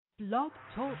Blog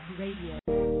Talk Radio.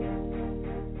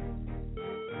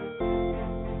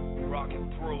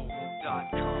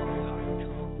 Rockandthrough.com.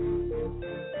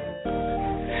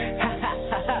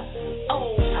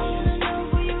 Oh, I wanna know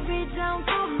will you be down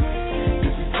for me?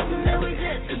 This is something that we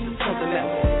did. This is something that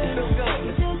it feels good.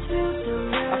 It just feels so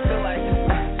good. I feel like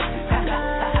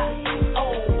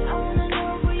oh, I wanna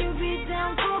know will you be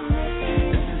down for me?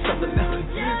 This is something that we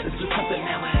did. This is something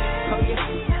that we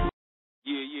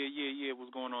Yeah.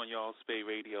 What's going on, y'all? Spate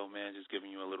Radio, man. Just giving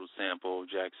you a little sample of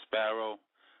Jack Sparrow.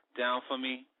 Down for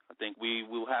me. I think we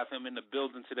will have him in the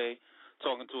building today,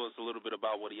 talking to us a little bit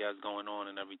about what he has going on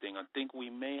and everything. I think we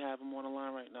may have him on the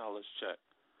line right now. Let's check.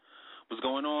 What's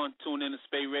going on? Tune in to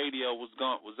Spate Radio. What's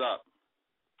up? What's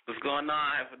going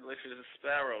on? For the listeners of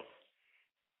Sparrow.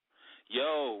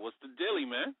 Yo, what's the dilly,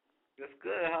 man? That's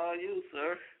good. How are you,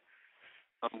 sir?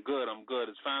 I'm good.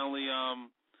 It's finally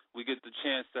we get the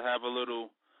chance to have a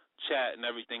little chat and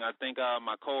everything. I think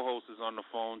my co-host is on the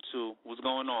phone too. What's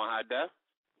going on, High Def?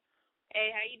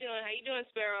 Hey, how you doing? How you doing,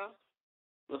 Sparrow?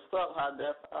 What's up, High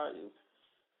Def? How are you?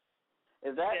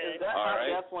 Is that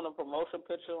High Def on a promotion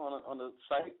picture on the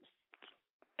site?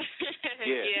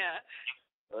 Yeah.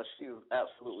 Well, she was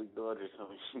absolutely gorgeous. I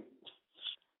mean,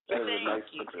 that is a nice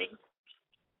picture.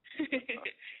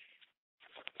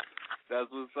 That's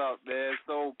what's up, man.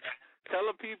 So tell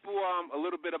the people a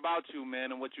little bit about you,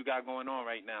 man, and what you got going on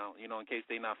right now, in case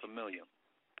they're not familiar.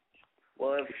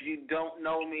 Well, if you don't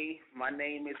know me, my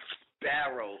name is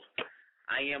Sparrow.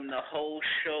 I am the whole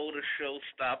show, the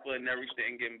showstopper, and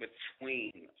everything in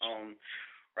between.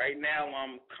 Right now,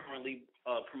 I'm currently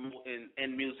promoting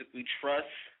In Music We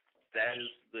Trust. That is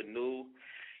the new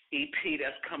EP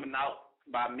that's coming out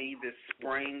by me this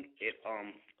spring. It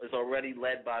is already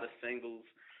led by the singles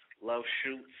Love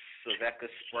Shoots, Saveka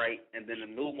Sprite, and then the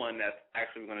new one that's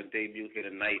actually going to debut here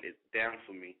tonight is Down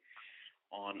For Me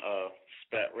on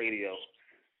Spate Radio.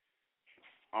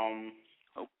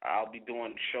 I'll be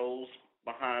doing shows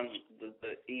behind the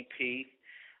EP.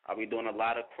 I'll be doing a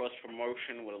lot of cross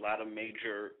promotion with a lot of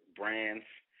major brands.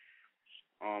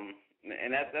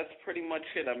 And that's pretty much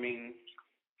it. I mean,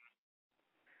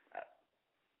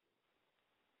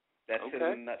 that's it in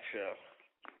a nutshell.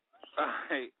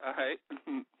 All right.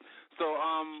 So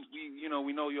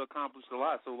we know you accomplished a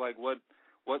lot. So like what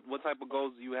type of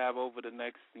goals do you have over the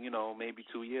next, maybe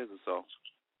 2 years or so?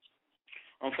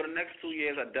 For the next 2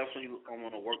 years, I definitely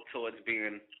want to work towards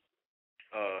being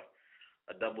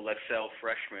a double XL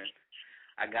freshman.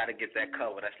 I got to get that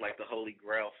cover. That's like the holy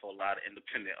grail for a lot of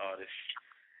independent artists,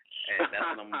 and that's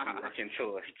what I'm going to be working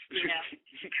towards.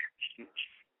 Yeah.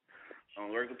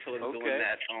 I'm working towards doing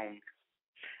that.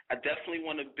 I definitely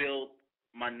want to build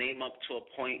my name up to a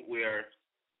point where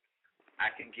I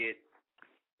can get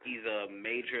either a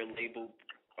major label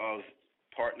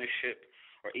partnership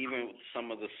or even some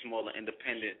of the smaller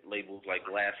independent labels like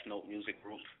Last Note Music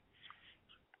Group.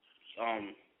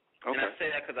 And I say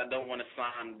that because I don't want to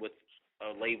sign with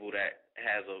a label that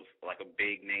has a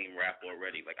big name rapper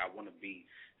already. Like, I want to be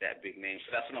that big name.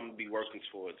 So that's what I'm going to be working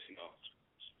towards,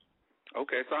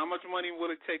 Okay, so how much money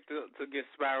would it take to get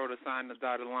Sparrow to sign the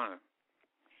dotted line?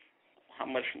 How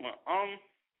much money?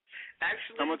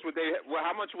 Actually, how much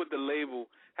would the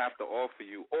label have to offer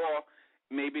you? Or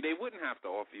maybe they wouldn't have to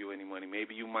offer you any money.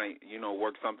 Maybe you might,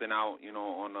 work something out,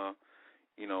 on a,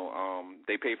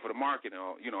 they pay for the marketing.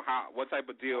 Or, what type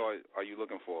of deal are you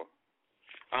looking for?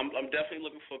 I'm definitely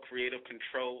looking for creative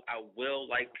control. I will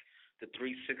like the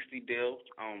 360 deal.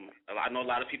 I know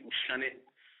a lot of people shun it,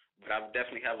 but I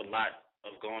definitely have a lot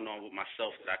of going on with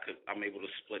myself that I'm able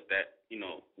to split that,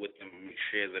 with them and make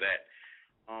shares of that.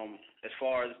 As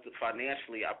far as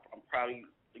financially, I'm probably,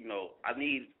 I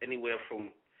need anywhere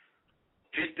from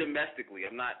just domestically.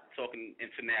 I'm not talking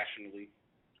internationally.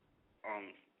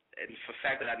 And for the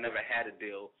fact that I never had a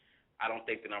deal, I don't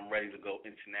think that I'm ready to go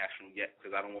international yet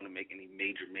because I don't want to make any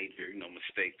major,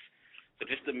 mistakes. So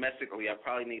just domestically, I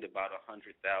probably need about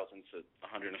 $100,000 to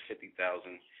 $150,000,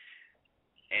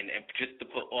 and just to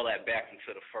put all that back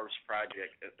into the first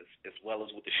project, as well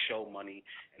as with the show money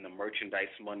and the merchandise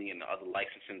money and the other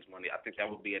licensing money. I think that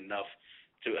would be enough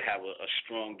to have a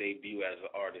strong debut as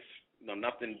an artist.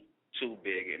 Nothing too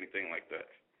big, anything like that.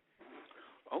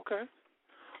 Okay.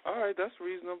 All right, that's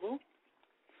reasonable.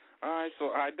 All right,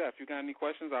 so Def, you got any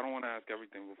questions? I don't want to ask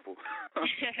everything before.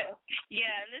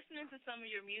 Yeah, listening to some of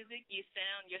your music, your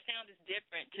sound is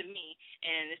different to me,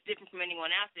 and it's different from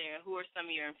anyone out there. Who are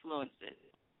some of your influences?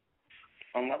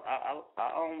 I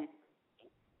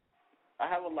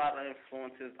have a lot of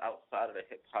influences outside of the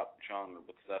hip hop genre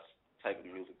because that's the type of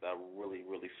music that I really,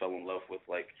 really fell in love with.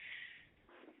 Like,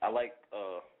 I like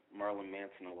Marilyn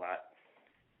Manson a lot.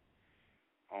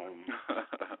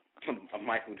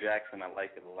 Michael Jackson, I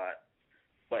like it a lot.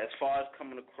 But as far as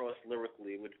coming across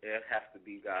lyrically, it have to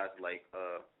be guys like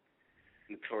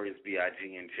Notorious B.I.G.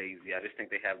 and Jay-Z. I just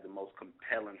think they have the most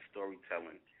compelling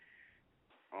storytelling.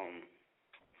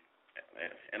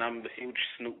 And I'm a huge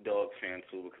Snoop Dogg fan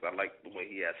too because I like the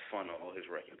way he has fun on all his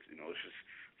records. You know, it's just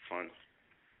fun.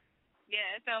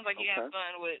 Yeah, it sounds like you have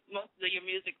fun with most of your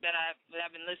music that I've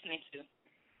been listening to.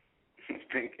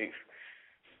 Thank you.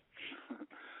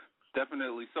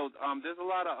 Definitely. So there's a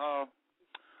lot of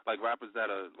like rappers that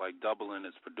are like doubling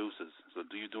as producers. So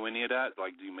do you do any of that?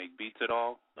 Like, do you make beats at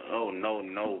all? Oh, no.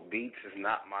 Beats is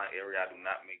not my area. I do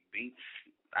not make beats.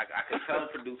 I can tell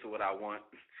a producer what I want,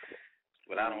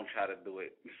 but I don't try to do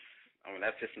it. I mean,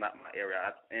 that's just not my area.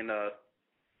 And I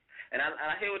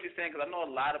hear what you're saying because I know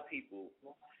a lot of people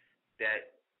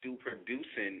that do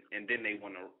producing and then they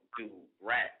want to do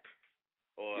rap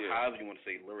or however you want to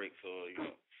say lyrics or, you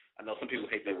know. I know some people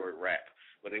hate that word rap,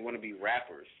 but they want to be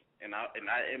rappers. And I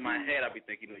in my head, I'll be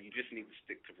thinking, you know, you just need to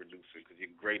stick to producing because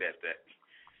you're great at that.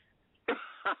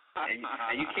 and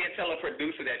you can't tell a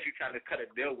producer that you're trying to cut a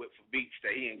deal with for beats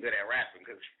that he ain't good at rapping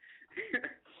because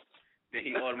then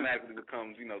he automatically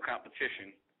becomes, you know,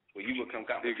 competition. Well, you become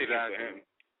competition for him.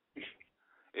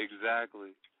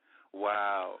 Exactly.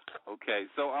 Wow. Okay.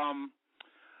 So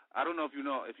I don't know if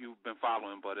you've been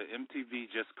following, but MTV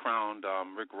just crowned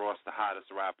Rick Ross the hottest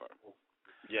rapper.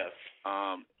 Yes.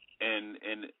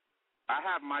 And I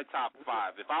have my top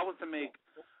 5. If I was to make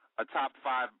a top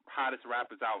 5 hottest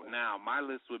rappers out now, my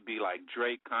list would be like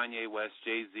Drake, Kanye West,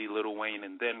 Jay-Z, Lil Wayne,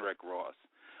 and then Rick Ross.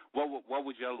 What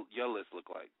would your list look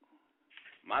like?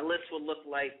 My list would look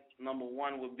like number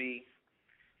 1 would be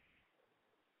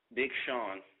Big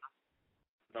Sean.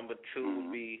 Number 2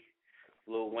 would be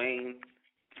Lil Wayne.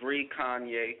 3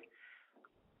 Kanye.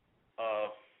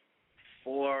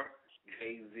 4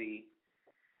 Jay-Z,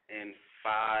 and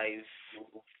 5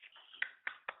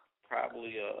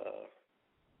 probably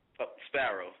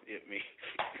Sparrow. Hit me.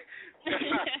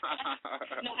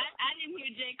 No, I didn't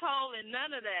hear J. Cole and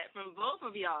none of that from both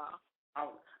of y'all.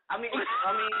 I mean,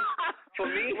 for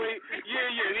me,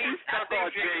 I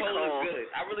think J. Cole is good.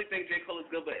 I really think J. Cole is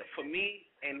good, but for me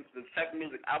and the type of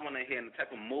music I want to hear and the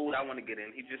type of mood I want to get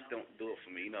in, he just don't do it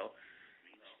for me. You know,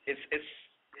 it's.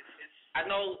 I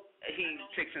know he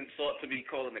takes in thought to be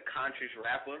called a conscious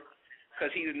rapper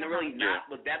because he's really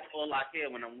not, but that's all I hear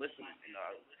when I'm listening. You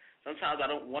know, sometimes I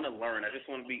don't want to learn. I just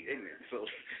want to be ignorant. So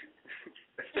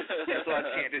that's why I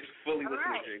can't just fully listen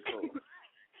to J. Cole.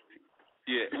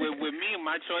 Yeah, with me,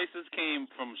 my choices came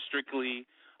from strictly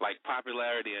like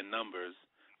popularity and numbers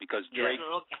because Drake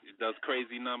does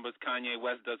crazy numbers, Kanye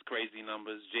West does crazy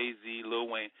numbers, Jay-Z,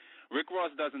 Lil Wayne. Rick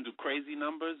Ross doesn't do crazy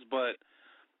numbers, but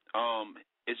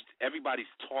it's everybody's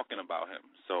talking about him.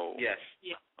 So yes,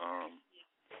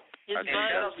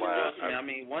 that's why I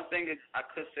mean, one thing I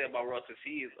could say about Ross is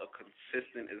he is a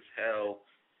consistent as hell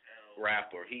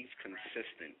rapper. He's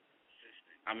consistent.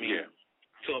 I mean. Yeah.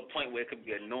 To a point where it could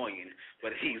be annoying,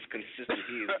 but he's consistent.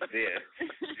 He is there.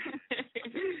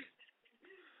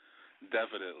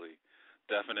 Definitely.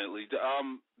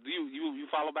 Do you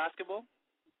follow basketball?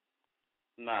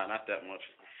 Nah, not that much.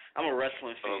 I'm a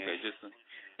wrestling fan. Okay,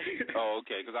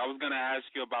 okay. Because I was gonna ask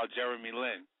you about Jeremy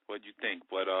Lin. What do you think?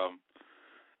 But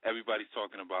everybody's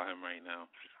talking about him right now.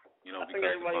 You know, I think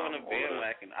everybody on the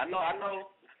bandwagon. I know.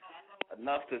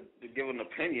 Enough to give an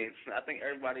opinion. I think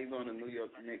everybody's on the New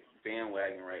York Knicks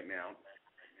bandwagon right now.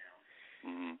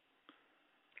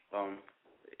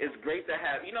 It's great to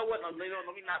have. You know what? Let me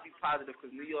not be positive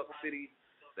because New York City,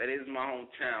 that is my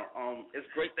hometown. It's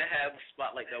great to have the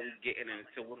spotlight that we get in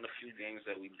to win the few games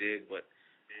that we did. But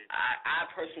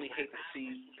I personally hate to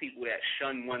see people that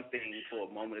shun one thing for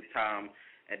a moment of time,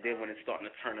 and then when it's starting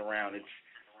to turn around, it's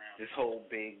this whole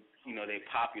big. You know, they're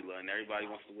popular and everybody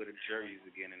wants to wear the jerseys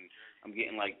again, and I'm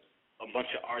getting like a bunch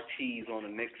of RTs on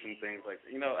the Knicks and things like that.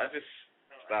 You know, I just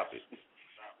stop it.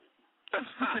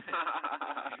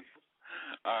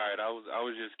 All right, I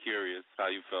was just curious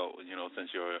how you felt. You know, since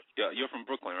you're from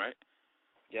Brooklyn, right?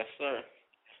 Yes, sir.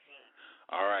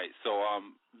 All right, so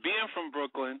being from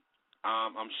Brooklyn,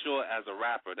 I'm sure as a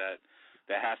rapper that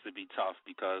has to be tough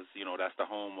because you know that's the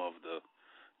home of the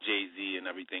Jay-Z and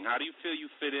everything. How do you feel you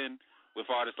fit in with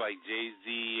artists like Jay-Z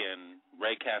and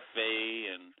Ray Cafe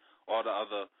and all the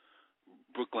other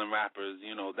Brooklyn rappers,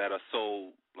 you know, that are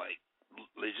so, like,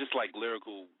 they're just like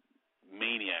lyrical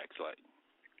maniacs, like?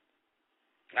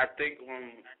 I think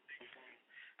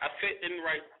I fit in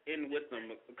right in with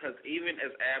them because even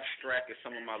as abstract as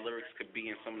some of my lyrics could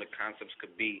be and some of the concepts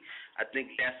could be, I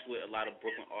think that's what a lot of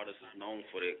Brooklyn artists is known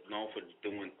for. They're known for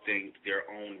doing things their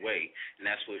own way, and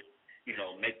that's what, you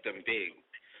know, make them big.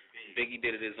 Biggie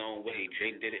did it his own way.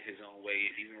 Jay did it his own way.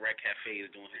 Even Red Cafe is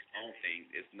doing his own thing.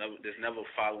 There's never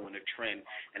following a trend.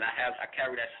 And I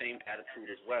carry that same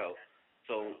attitude as well.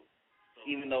 So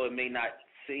even though it may not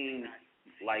seem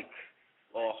like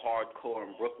all hardcore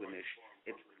and Brooklynish,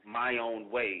 it's my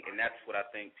own way, and that's what I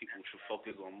think people should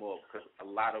focus on more, because a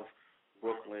lot of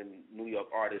Brooklyn, New York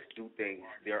artists do things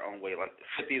their own way. Like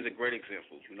 50 is a great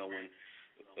example. You know, when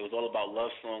it was all about love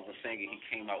songs and singing, he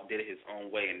came out, did it his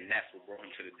own way, and that's what brought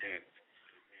him to the dance.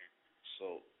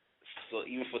 So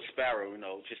even for Sparrow, you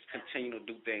know, just continue to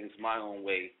do things my own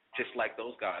way, just like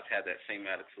those guys had that same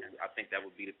attitude. I think that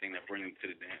would be the thing that brings me to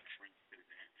the dance.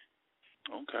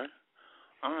 Okay.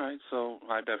 All right. So,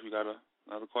 I definitely got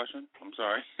another question. I'm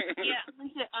sorry. Yeah, I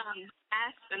want to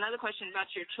ask another question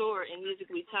about your tour in Music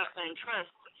We Trust.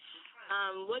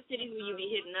 What cities will you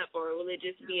be hitting up, or will it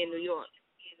just be in New York?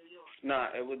 Nah,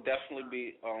 it would definitely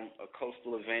be a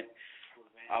coastal event.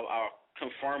 I'll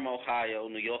confirm Ohio.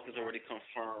 New York is already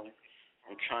confirmed.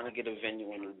 I'm trying to get a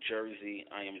venue in New Jersey.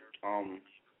 I am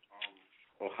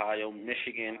Ohio,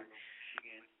 Michigan,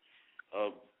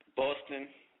 Boston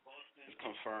is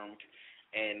confirmed,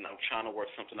 and I'm trying to work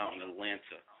something out in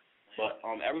Atlanta. But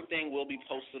everything will be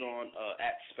posted on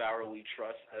at Sparrow We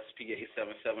Trust,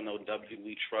 Spa77ow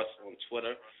We Trust on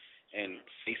Twitter, and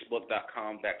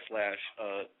Facebook.com/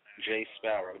 J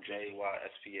Sparrow,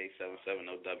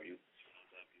 JaySpa77ow.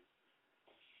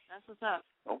 That's what's up.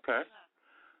 Okay.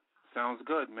 Sounds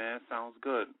good, man. Sounds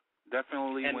good.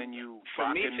 Definitely, and when you for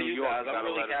rock me, in to New you York, guys, you I'm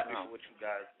gotta really let us happy know. for what you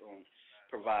guys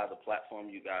provide, the platform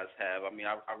you guys have. I mean,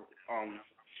 I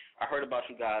heard about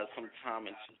you guys sometime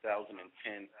in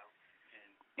 2010,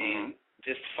 and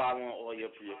just following all your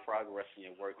progress and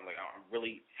your work. Like, I'm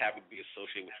really happy to be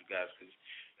associated with you guys, because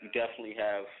you definitely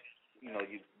have, you know,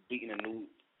 you've beaten a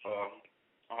new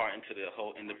heart into the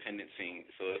whole independent scene.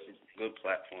 So it's a good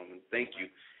platform, and thank you.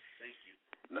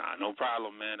 Nah, no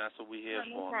problem, man. That's what we're here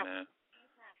for, man.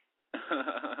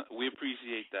 We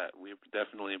appreciate that. We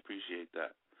definitely appreciate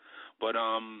that. But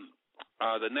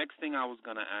the next thing I was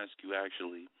gonna ask you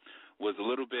actually was a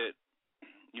little bit,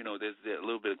 you know, there's a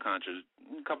little bit of a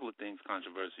couple of things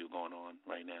controversial going on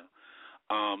right now.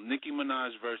 Nicki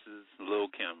Minaj versus Lil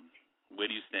Kim. Where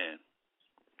do you stand?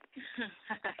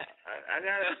 I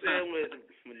gotta stand with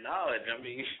Minaj. I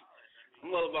mean,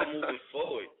 I'm all about moving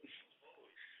forward.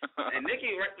 And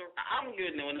Nicki, I don't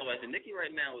give no advice. Nicki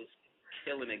right now is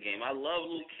killing the game. I love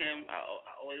Lil Kim. I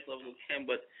always love Lil Kim,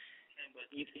 but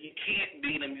you can't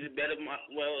beat him. You better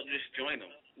just join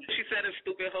him. She said in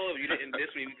Stupid Hoe, if you didn't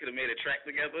diss me, we could have made a track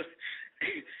together.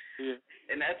 Yeah.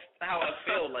 And that's how I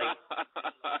feel. Like,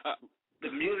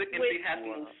 the music industry has to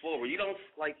move forward. You don't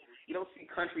see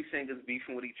country singers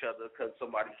beefing with each other because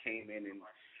somebody came in and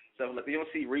stuff like that. You don't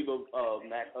see Reba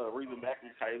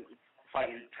McEntire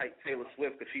fighting Taylor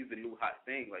Swift because she's the new hot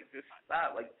thing. Like, just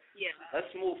stop. Like, let's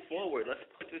move forward. Let's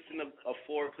put this in a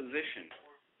forward position.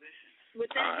 With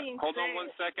that being hold said, on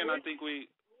one second. I'm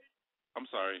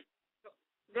sorry.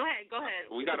 Go ahead.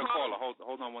 We got a caller.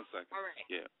 Hold on one second. All right.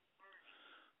 Yeah.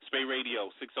 Spate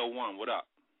Radio 601. What up?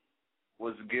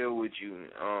 What's good with you?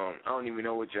 I don't even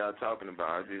know what y'all talking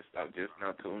about. I'm just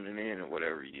not tuning in or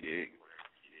whatever you did.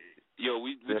 Yo,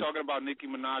 we're talking about Nicki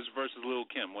Minaj versus Lil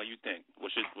Kim. What do you think?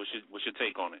 What's your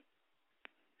take on it?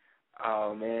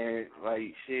 Oh man,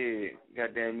 like shit,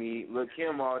 goddamn me, Lil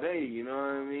Kim all day. You know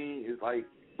what I mean? It's like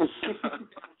real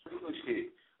shit.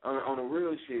 On the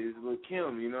real shit, it's Lil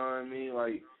Kim. You know what I mean?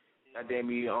 Like, goddamn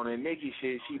me, on the Nicki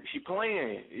shit, she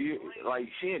playing. Like,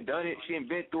 she ain't done it, she ain't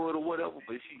been through it or whatever,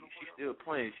 but she still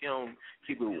playing. She don't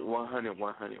keep it 100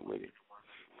 with it.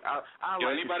 Yo,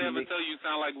 like anybody ever tell you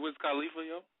sound like Wiz Khalifa,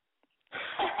 yo?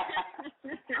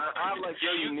 I like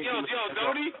Dodie,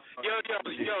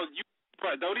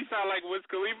 don't he sound like Wiz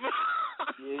Khalifa?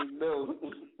 Yeah, no.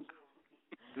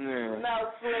 We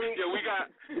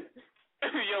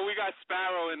got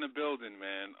Sparrow in the building,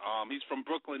 man. He's from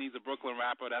Brooklyn. He's a Brooklyn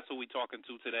rapper. That's who we talking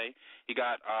to today. We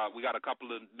got a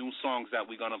couple of new songs that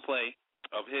we're gonna play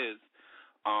of his.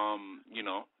 We're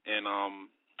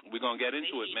gonna get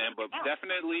into it, man. But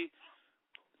definitely,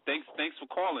 thanks for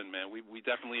calling, man. We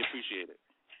definitely appreciate it.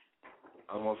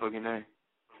 I'm motherfucking name.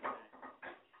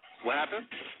 What happened?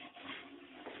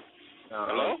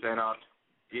 Hello?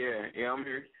 Yeah, I'm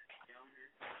here.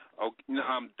 Okay,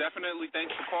 definitely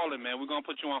thanks for calling, man. We're going to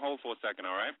put you on hold for a second,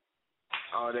 all right?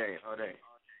 All day.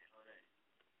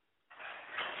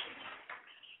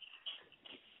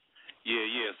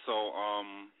 Yeah. So,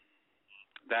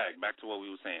 back to what we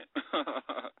were saying.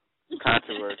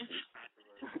 Controversy.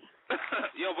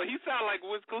 Yo, but he sound like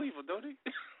Wiz Khalifa, don't he?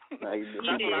 That's what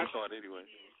I thought anyway.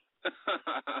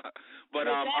 But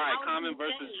all right, Common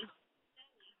versus.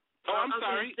 Oh, I'm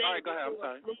sorry. All right, go ahead. I'm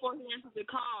sorry. Before he answers the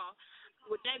call,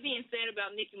 with that being said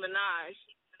about Nicki Minaj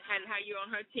and how you're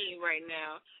on her team right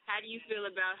now, how do you feel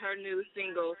about her new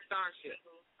single, Starship?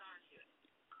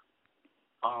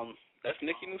 That's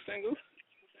Nicki's new single?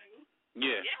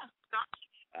 Yeah. Yeah,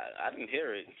 Starship. I didn't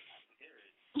hear it.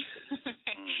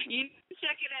 You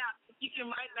check it out. You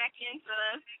can write back into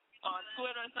us on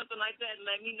Twitter or something like that and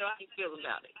let me know how you feel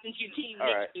about it, since you're Team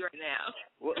Nicki right now.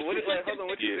 Wait, hold on.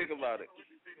 What do you think about it?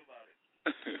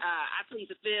 I plead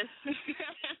the fifth.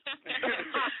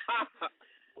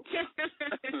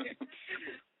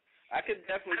 I could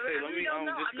definitely say, let me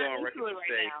just go on record and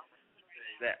say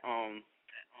that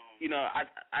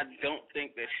I don't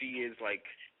think that she is like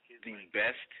the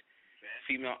best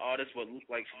female artist, but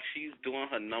like she's doing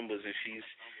her numbers and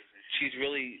she's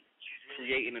really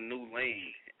creating a new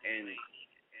lane. And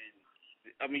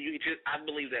I mean, I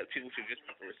believe that people should just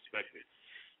have to respect it.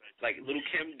 Like Lil'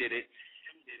 Kim did it.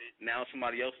 Now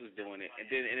somebody else is doing it, and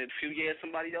then in a few years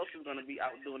somebody else is going to be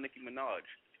outdoing Nicki Minaj.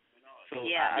 So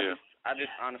yeah. I just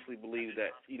honestly believe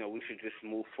that we should just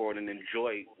move forward and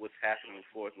enjoy what's happening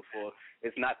for us before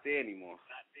it's not there anymore.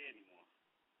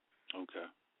 Okay.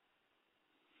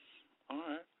 All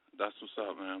right, that's what's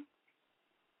up, man.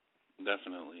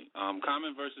 Definitely.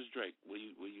 Common versus Drake. Will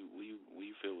you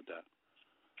feel with that?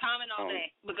 Comment all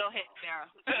day, but go ahead, Sarah.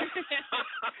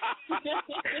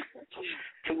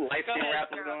 Two light-skinned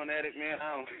rappers going at it, man.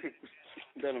 I don't.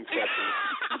 Doesn't impress me.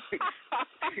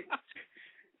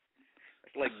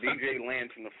 It's like DJ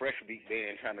Lance and the Fresh Beat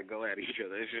Band trying to go at each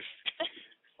other. It's just,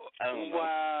 I don't know.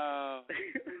 Wow.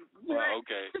 Well,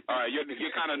 okay. All right, you're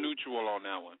kind of neutral on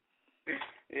that one.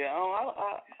 Yeah,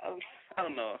 I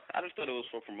don't know. I just thought it was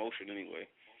for promotion anyway.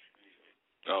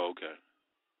 Oh, okay.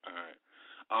 All right.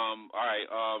 All right.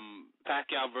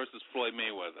 Pacquiao versus Floyd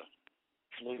Mayweather.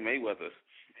 Floyd Mayweather.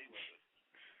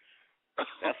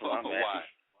 That's what I'm at. Why?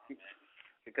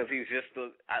 Because he's just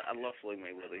I love Floyd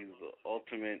Mayweather. He's the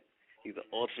ultimate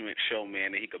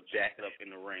showman, and he could back it up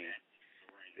in the ring.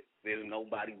 There's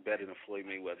nobody better than Floyd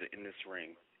Mayweather in this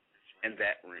ring, in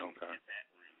that ring. Okay.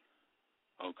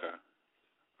 Okay.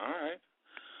 All right.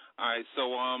 So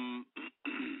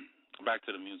back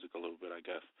to the music a little bit, I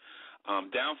guess.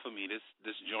 Down for Me,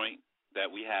 this joint that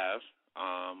we have.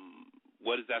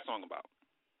 What is that song about?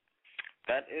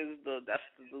 That's the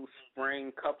new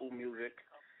spring couple music,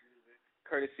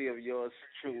 courtesy of yours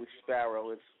truly, Sparrow.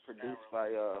 It's produced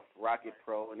by Rocket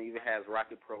Pro, and even has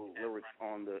Rocket Pro lyrics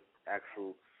on the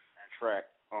actual track.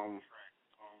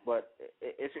 But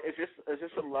it's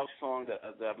just a love song that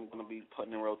I'm going to be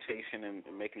putting in rotation and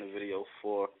making a video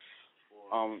for.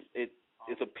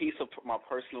 It's a piece of my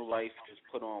personal life just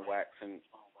put on wax, and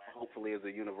hopefully is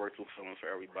a universal feeling for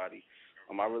everybody.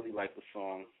 I really like the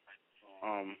song.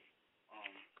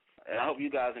 And I hope you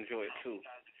guys enjoy it too.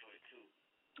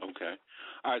 Okay.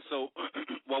 All right, so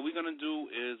what we're going to do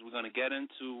is we're going to get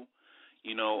into,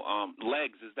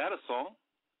 Legs. Is that a song?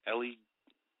 Ellie,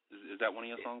 is that one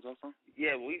of your songs also?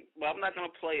 Yeah, I'm not going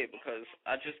to play it because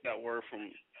I just got word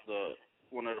from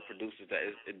one of the producers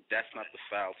that that's not the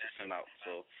file to send out,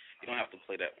 so you don't have to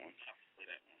play that one.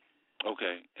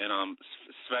 Okay. And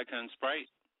Sveka and Sprite?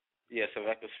 Yeah,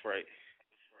 Sveka Sprite.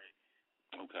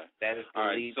 Okay. That is the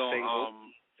lead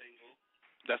single.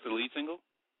 That's the lead single?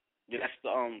 Yeah, that's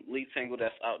the lead single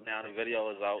that's out now. The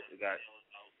video is out. I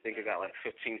think it got like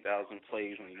 15,000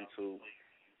 plays on YouTube.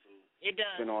 It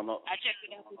does. I checked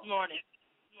it out this morning.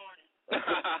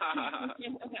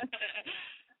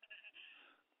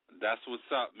 That's what's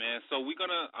up, man. So we're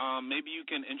going to, maybe you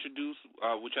can introduce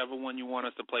whichever one you want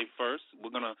us to play first.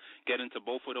 We're going to get into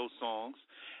both of those songs.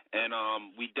 And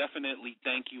we definitely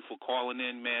thank you for calling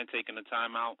in, man, taking the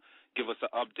time out. Give us an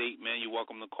update, man. You're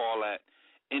welcome to call at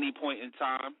any point in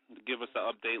time. Give us an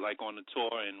update, like on the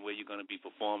tour and where you're going to be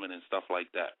performing and stuff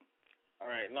like that. All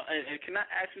right. No, and can I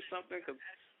ask you something? Because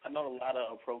I know a lot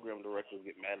of program directors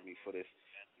get mad at me for this.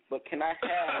 But can I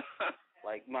have,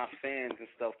 like, my fans and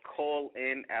stuff call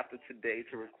in after today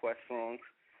to request songs?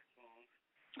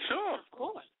 Sure. Of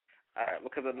course. All right,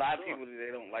 because a lot of people,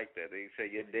 they don't like that. They say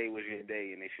your day was your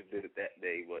day and they should do it that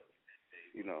day. But,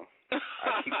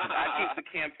 I keep the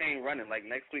campaign running. Like,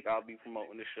 next week I'll be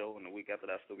promoting the show, and the week after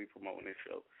that I'll still be promoting the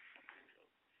show.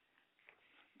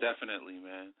 Definitely,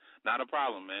 man. Not a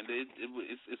problem, man.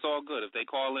 It's all good if they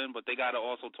call in, but they got to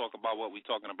also talk about what we're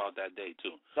talking about that day,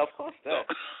 too. Of course, that.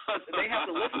 They have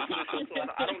to listen to the show, so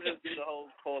I don't just do the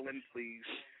whole call in, please.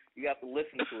 You have to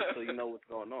listen to it so you know what's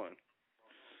going on.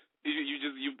 You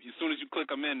as soon as you click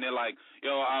them in, they're like,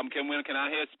 yo, can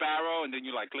I hear Sparrow? And then you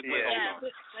like click, hold on.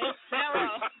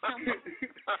 Sparrow.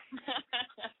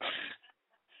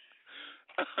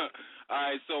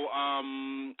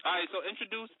 So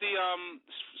introduce the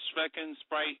Svek and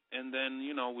Sprite, and then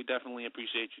we definitely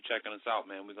appreciate you checking us out,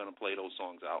 man. We're gonna play those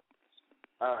songs out.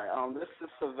 All right. This is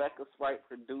Svek and Sprite,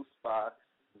 produced by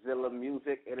Zilla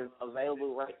Music. It is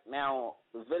available right now.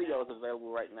 The video is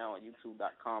available right now on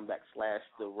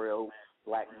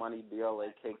YouTube.com/TheRealBlackMoney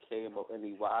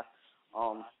BLAKKMONEY.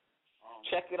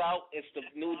 Check it out. It's the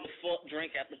new default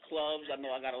drink at the clubs. I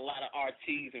know I got a lot of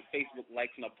RTs and Facebook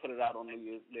likes, and I put it out on New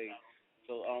Year's Day.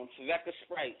 So, Svek and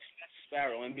Sprite,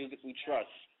 Sparrow, and Music We Trust.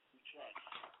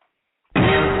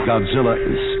 Godzilla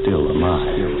is still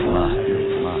alive.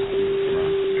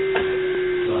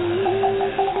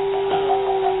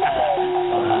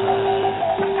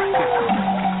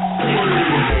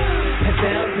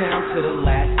 Down to the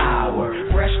last hour,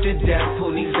 fresh to death,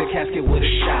 who needs a casket with a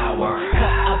shower?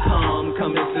 Cut a palm,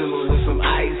 coming through with some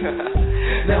ice.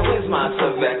 Now where's my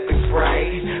Svek and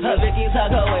Sprite? Her Vicky's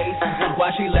hug her waist, while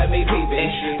she let me peep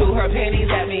it. Threw her panties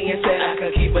at me and said I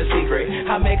could keep a secret.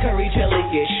 I make her reach her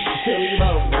leakage, till we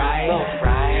both right.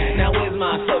 Now where's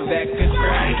my Svek and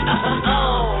Sprite?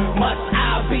 Must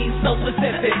I be so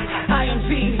specific? I am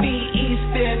TV,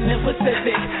 Eastern and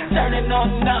Pacific. Turning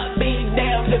on up, be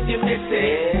damned if you miss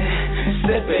it.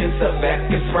 Sipping Svek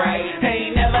and Sprite.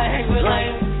 Ain't never hang with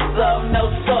lame, love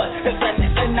no sort. If a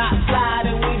nigga not fly,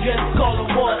 then we just call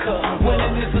him Walker.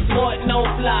 Winning is a sport, no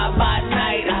fly by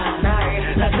night.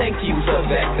 I thank you,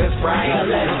 Svek and Sprite.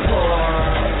 Let it pour.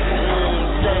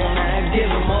 Give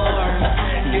him more.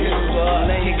 Give him more.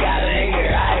 Then you gotta make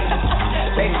it right.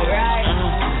 Make it right.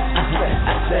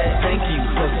 I said thank you,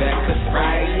 Svek and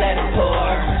Sprite. Let it pour.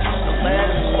 Let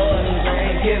it pour.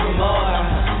 Give him more.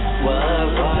 What?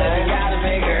 You gotta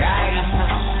make it right.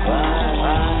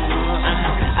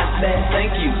 I said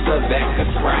thank you, Svek and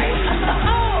Sprite.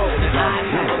 I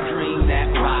had a dream that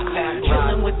rocked.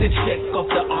 Chilling with the chick off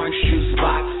the orange juice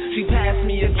box. She passed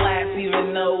me a glass,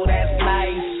 even though that's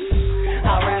nice.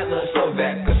 I'd rather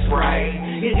Svek and Sprite.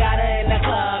 You got her in the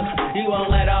club, you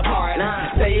won't let her part.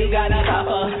 Say you got a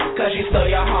copper, cause she stole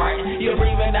your heart. You're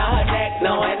breathing down her neck,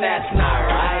 knowing that's not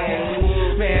right.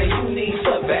 Man, you need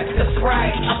Svek and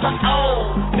Sprite.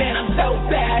 Man, I'm so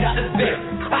bad at this bitch.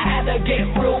 I had to get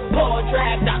RuPaul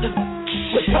dragged out this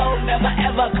was told never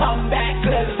ever come back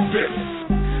to this bitch.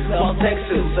 Well, thanks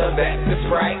to Svek and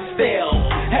Sprite still.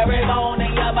 Every bone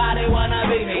in your body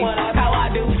wanna be me. How I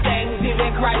do things,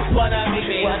 even Christ wanna meet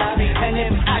me. And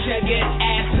if I should get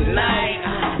asked tonight,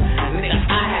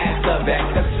 I had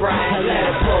Svek and Sprite. Let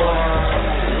it pour.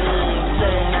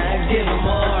 Give him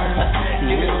more.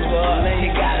 Give him more. Then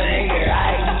you gotta make it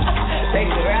right.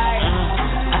 Make it right.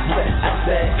 I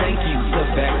said thank you,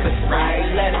 Svek and Sprite.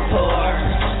 Let it pour.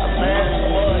 Let it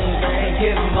pour.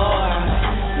 Give him more.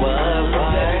 What?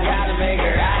 You gotta make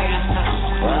it right.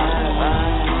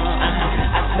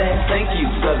 I said thank you,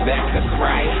 Svek and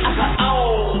Sprite.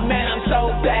 Man, I'm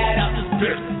so bad out this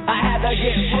bitch. I had to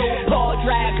get RuPaul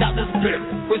dragged out this bitch.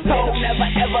 Was told never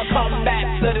ever come back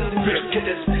to this bitch.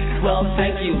 Well,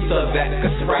 thank you, Svek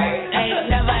and Sprite. Ain't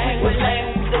never hang with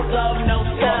lame, love no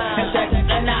sport. If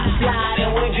they're not fly,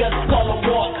 then we just call a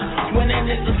walk. Winning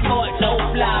is a sport, no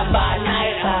fly by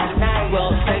night.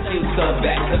 Well, thank you, Svek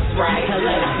and Sprite.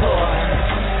 Let it pour.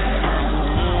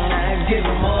 Give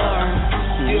him more.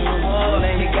 Give him more,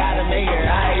 then you gotta make it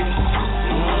right.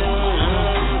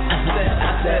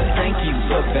 I said thank you,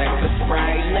 Svek and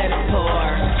Sprite. Let it pour.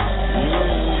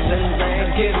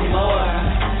 Give him more.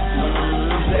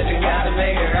 Said you gotta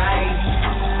make it right.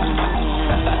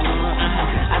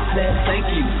 I said thank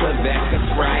you, Svek and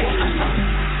Sprite.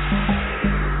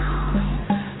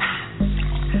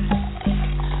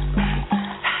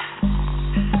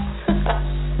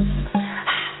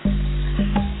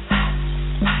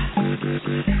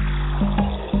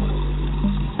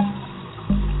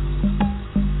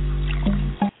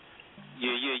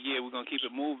 Yeah, we're gonna keep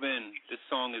it moving. This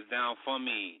song is Down For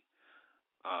Me.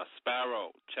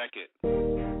 Sparrow, check it.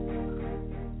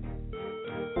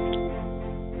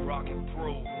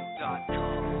 RocketPro.com.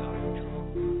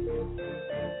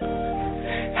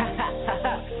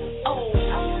 Oh, I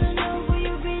wanna know will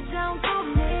you be down for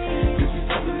me? This is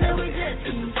something that we did.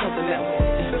 This is something that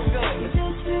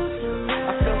I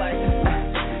feel like.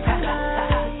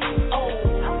 Oh,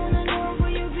 I wanna know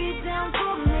will you be down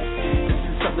for me? This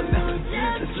is something that we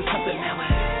did. This is something that we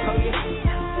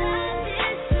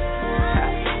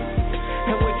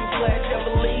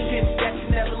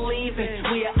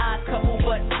we an odd couple,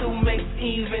 but two makes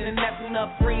even, and that's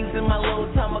enough reason. My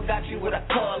little timer got you with a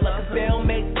caller, 'cause they don't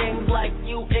make things like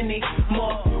you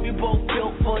anymore. We both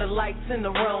built for the lights and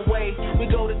the runway. We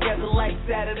go together like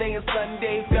Saturday and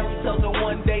Sunday. Fairy tales in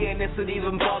one day, and it's an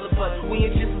even bother, but we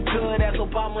ain't just as good as a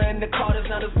Obama and the Carters,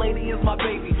 now this lady is my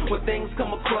baby. When things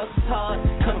come across as hard,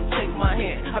 come take my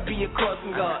hand. I be your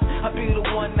crossing guard. I be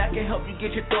the one that can help you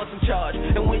get your thoughts in charge.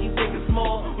 And when you think it's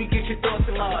small, we get your thoughts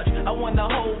enlarged. I want the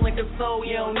whole Lincoln soul,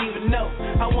 you don't even know.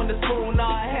 I want the spoon,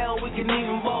 nah, hell, we can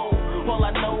even bowl. All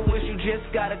I know is you just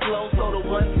gotta glow. So the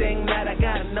one thing that I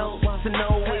gotta know to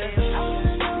know is I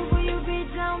wanna know will you be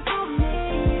down for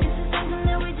me? This is something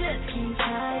that we just keep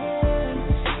hiding.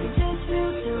 It just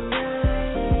feels so right.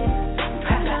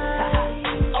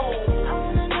 oh. I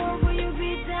wanna know will you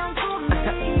be down for me?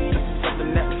 This is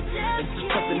something that we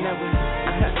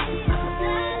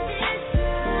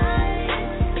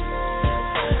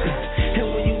and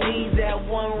when you need that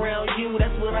one round you,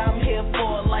 that's what I'm here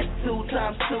for. Like 2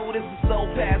 times 2, this is so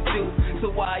past due. So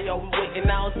why are we waiting?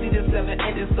 I don't see this ever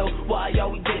ending. So why are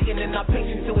we dating and not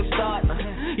patient till it starts?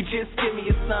 You just give me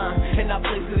a sign and I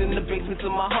place it in the basement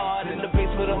of my heart, in the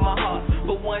basement of my heart,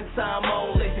 but one time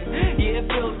only. Yeah, it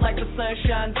feels like the sun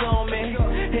shines on me,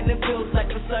 and it feels like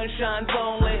the sun shines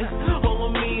only.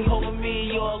 Holding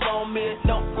me, you're alone, me.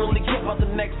 Don't really care about the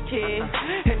next kid,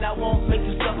 and I won't make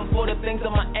you suffer for the things that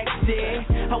my ex did.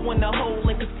 I want the whole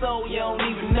Lincoln soul, you don't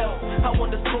even know. I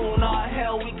want the spoon, all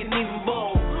hell, we can even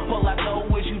bowl. All I know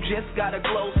is you just gotta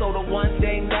glow. So the one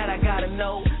thing that I gotta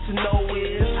know to know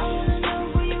is I wanna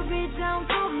know will you be down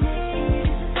for me?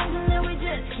 This is something that we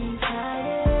just keep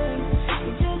hiding.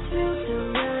 It just feels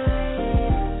so right.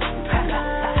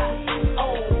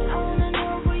 oh. I wanna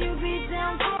know will you be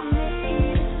down for me?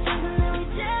 This is something that we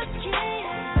just can't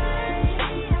hide.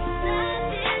 That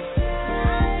is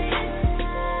right.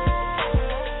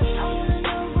 I wanna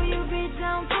know will you be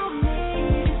down for me?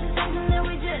 This is something that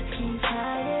we just keep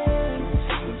hiding.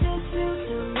 It just feels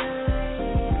so right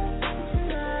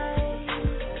tonight.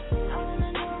 I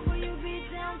wanna know will you be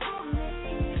down for me?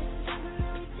 This is something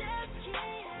that we just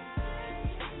can't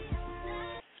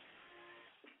hide.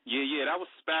 Yeah, that was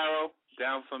Sparrow,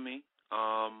 Down for Me.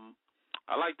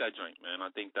 I like that joint, man. I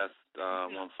think that's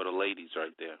one for the ladies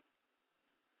right there.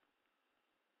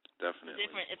 Definitely.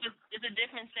 It's a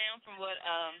different sound from what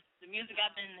the music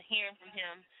I've been hearing from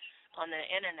him on the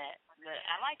internet. But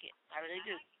I like it. I really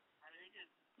do.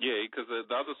 Yeah, because the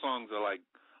other songs are like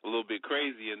a little bit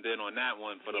crazy, and then on that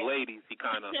one for the ladies, he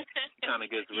kind of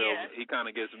gets real. Yeah. He kind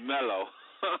of gets mellow.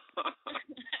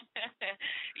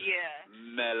 Yeah.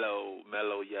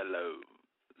 Mellow yellow.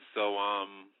 So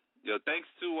thanks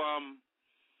to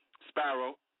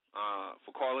Sparrow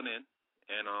for calling in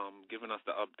and giving us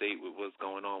the update with what's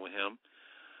going on with him.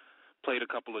 Played a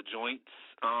couple of joints.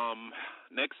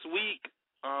 Next week,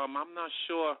 I'm not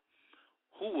sure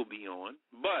who will be on,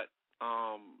 but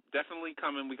definitely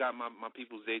coming. We got my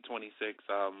people's Day 26.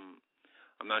 I'm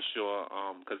not sure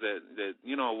because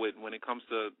when it comes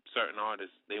to certain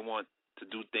artists, they want to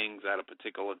do things at a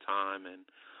particular time, and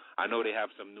I know they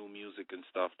have some new music and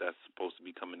stuff that's supposed to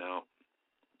be coming out,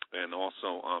 and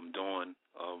also Dawn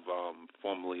of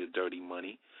formerly of Dirty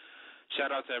Money.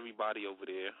 Shout out to everybody over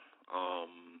there.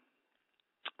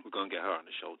 We're gonna get her on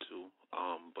the show too,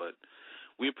 but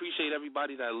we appreciate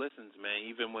everybody that listens, man.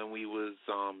 Even when we was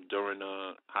during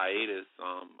a hiatus,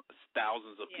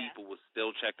 thousands of people were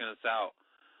still checking us out.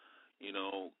 You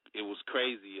know, it was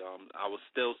crazy. I was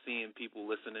still seeing people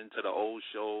listening to the old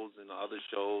shows and the other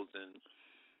shows, and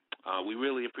we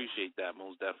really appreciate that,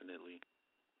 most definitely.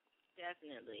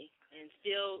 Definitely. And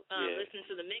still listen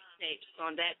to the mixtapes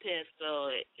on that piss,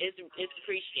 so it's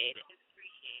appreciated.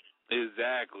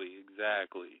 Exactly.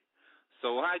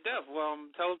 So, Hi Def,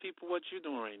 tell people what you're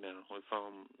doing right now. If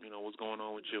what's going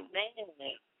on with you. Man,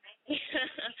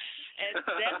 and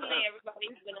definitely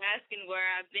everybody's been asking where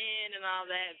I've been and all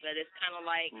that, but it's kind of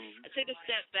like I took a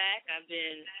step back. I've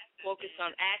been focused on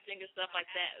acting and stuff like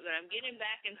that, but I'm getting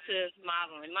back into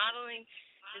modeling. Modeling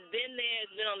has been there.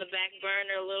 It's been on the back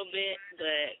burner a little bit,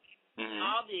 but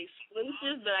all the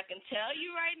exclusives that I can tell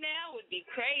you right now would be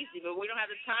crazy, but we don't have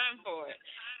the time for it.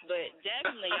 But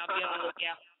definitely I'll be on the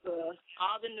lookout for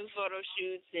all the new photo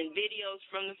shoots and videos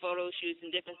from the photo shoots and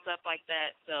different stuff like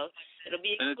that. So it'll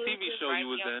be exclusive. And the TV show right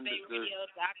you was in,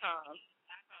 SpateRadio.com.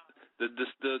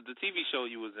 the TV show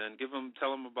you was in, tell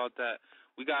them about that.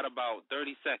 We got about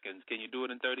 30 seconds. Can you do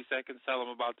it in 30 seconds? Tell them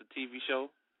about the TV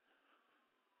show.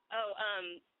 Oh,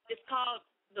 it's called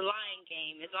The Lion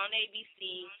Game. It's on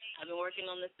ABC. I've been working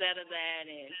on the set of that,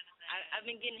 and I've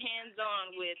been getting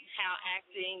hands-on with how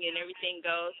acting and everything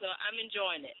goes, so I'm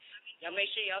enjoying it. Y'all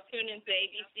make sure y'all tune into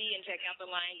ABC and check out The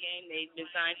Lion Game. They've been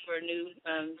signed for a new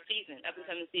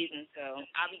up-and-coming season, so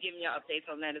I'll be giving y'all updates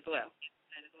on that as well.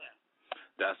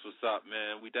 That's what's up,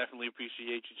 man. We definitely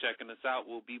appreciate you checking us out.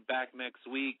 We'll be back next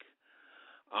week.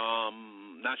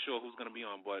 Not sure who's going to be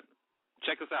on, but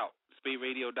check us out.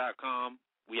 SpateRadio.com.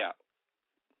 We out.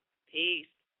 Peace.